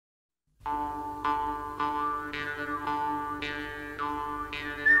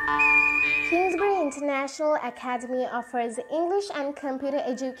International Academy offers English and computer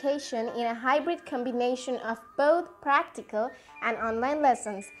education in a hybrid combination of both practical and online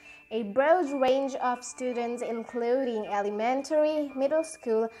lessons. A broad range of students including elementary, middle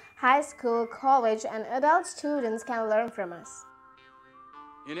school, high school, college, and adult students can learn from us.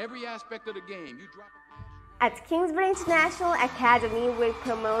 In every aspect of the game, you drop At Kingsbury International Academy, we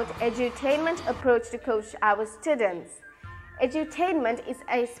promote edutainment approach to coach our students. Edutainment is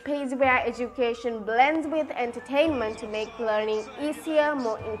a space where education blends with entertainment to make learning easier,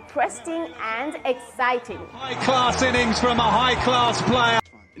 more interesting, and exciting. High-class innings from a high-class player.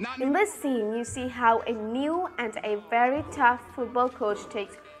 In this scene, you see how a new and a very tough football coach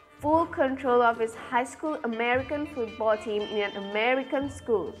takes full control of his high school American football team in an American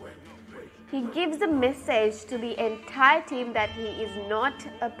school. He gives the message to the entire team that he is not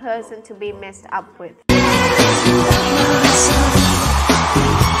a person to be messed up with.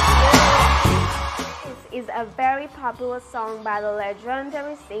 This is a very popular song by the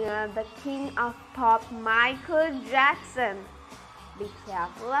legendary singer, the king of pop, Michael Jackson. Be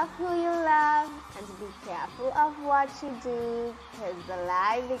careful of who you love and be careful of what you do, because the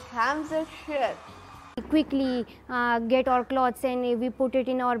lie becomes the truth. We quickly get our clothes and we put it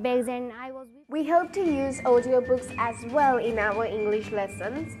in our bags, and We hope to use audiobooks as well in our English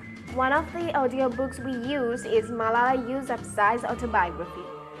lessons. One of the audiobooks we use is Malala Yousafzai's autobiography.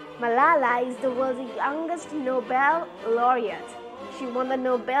 Malala is the world's youngest Nobel laureate. She won the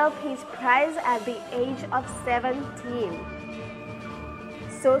Nobel Peace Prize at the age of 17.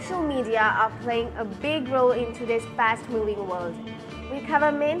 Social media are playing a big role in today's fast-moving world. We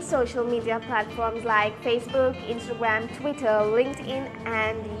cover main social media platforms like Facebook, Instagram, Twitter, LinkedIn,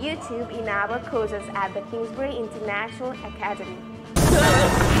 and YouTube in our courses at the Kingsbury International Academy.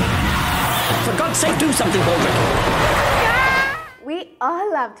 For God's sake, do something, Baldrick! We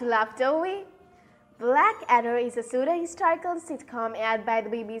all love to laugh, don't we? Blackadder is a pseudo-historical sitcom aired by the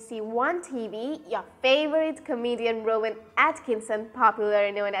BBC One TV. Your favorite comedian Rowan Atkinson,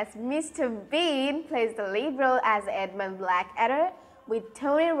 popularly known as Mr. Bean, plays the lead role as Edmund Blackadder, with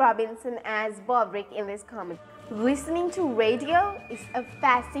Tony Robinson as Baldrick in this comedy. Listening to radio is a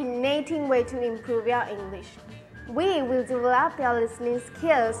fascinating way to improve your English. We will develop your listening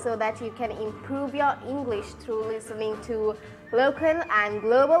skills so that you can improve your English through listening to local and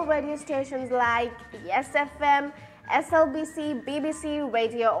global radio stations like Yes FM, SLBC, BBC,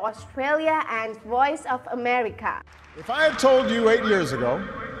 Radio Australia, and Voice of America. If I had told you 8 years ago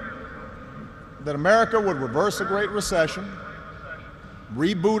that America would reverse a Great Recession,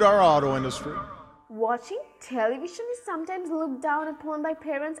 reboot our auto industry. Watching television is sometimes looked down upon by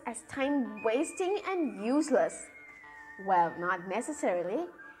parents as time-wasting and useless. Well, not necessarily.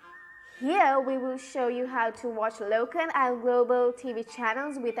 Here we will show you how to watch local and global TV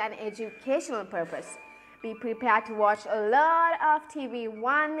channels with an educational purpose. Be prepared to watch a lot of TV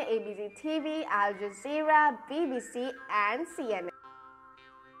One, ABC TV, Al Jazeera, BBC, and CNN.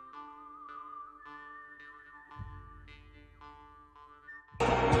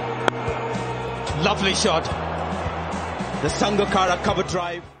 Lovely shot. The Sangakkara cover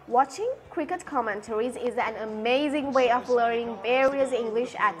drive. Watching cricket commentaries is an amazing way of learning various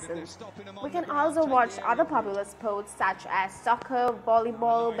English accents. We can also watch other popular sports such as soccer,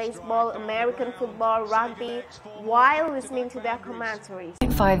 volleyball, baseball, American football, rugby, while listening to their commentaries.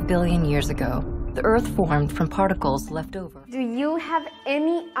 5 billion years ago, the Earth formed from particles left over. Do you have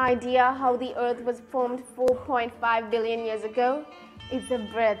any idea how the Earth was formed 4.5 billion years ago? It's a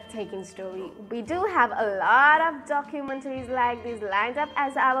breathtaking story. We do have a lot of documentaries like this lined up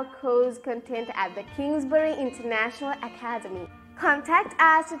as our course content at the Kingsbury International Academy. Contact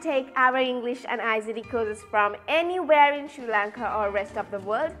us to take our English and ICT courses from anywhere in Sri Lanka or rest of the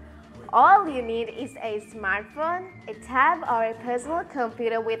world. All you need is a smartphone, a tab, or a personal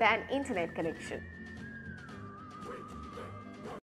computer with an internet connection.